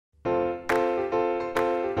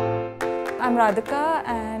I'm Radhika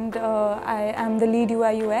and I am the lead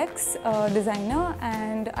UI UX designer,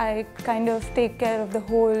 and I kind of take care of the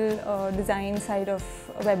whole design side of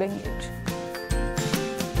WebEngage.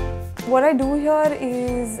 What I do here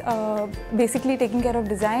is basically taking care of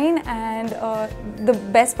design, and the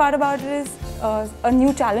best part about it is a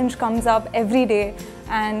new challenge comes up every day,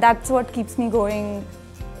 and that's what keeps me going,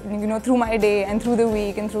 through my day and through the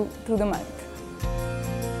week and through the month.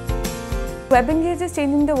 WebEngage is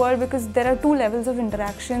changing the world because there are two levels of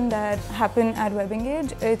interaction that happen at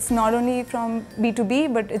WebEngage. It's not only from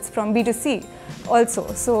B2B, but it's from B2C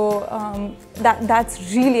also. So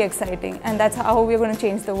that's really exciting, and that's how we're going to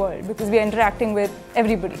change the world, because we're interacting with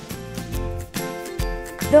everybody.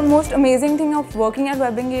 The most amazing thing of working at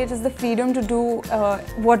WebEngage is the freedom to do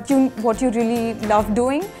what you really love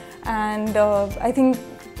doing, and I think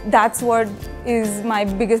that's what is my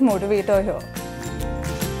biggest motivator here.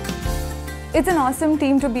 It's an awesome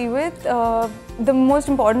team to be with. The most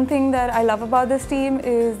important thing that I love about this team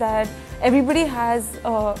is that everybody has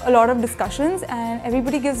a lot of discussions, and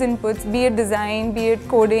everybody gives inputs, be it design, be it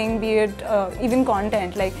coding, be it even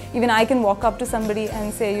content. Like, even I can walk up to somebody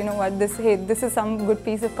and say, you know what, this is some good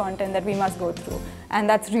piece of content that we must go through. And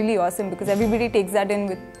that's really awesome because everybody takes that in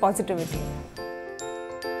with positivity.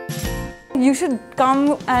 You should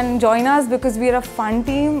come and join us because we're a fun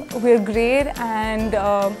team, we're great, and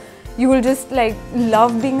you will just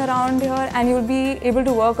love being around here, and you'll be able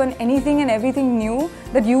to work on anything and everything new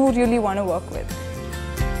that you really want to work with.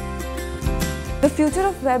 The future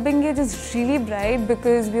of WebEngage is really bright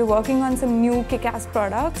because we're working on some new kick-ass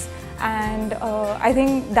products, and I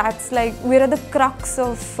think that's we're at the crux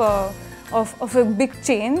of a big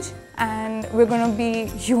change, and we're going to be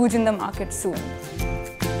huge in the market soon.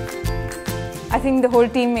 I think the whole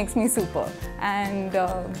team makes me super, and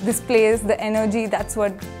this place, the energy, that's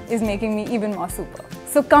what is making me even more super.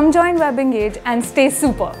 So come join WebEngage and stay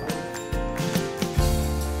super.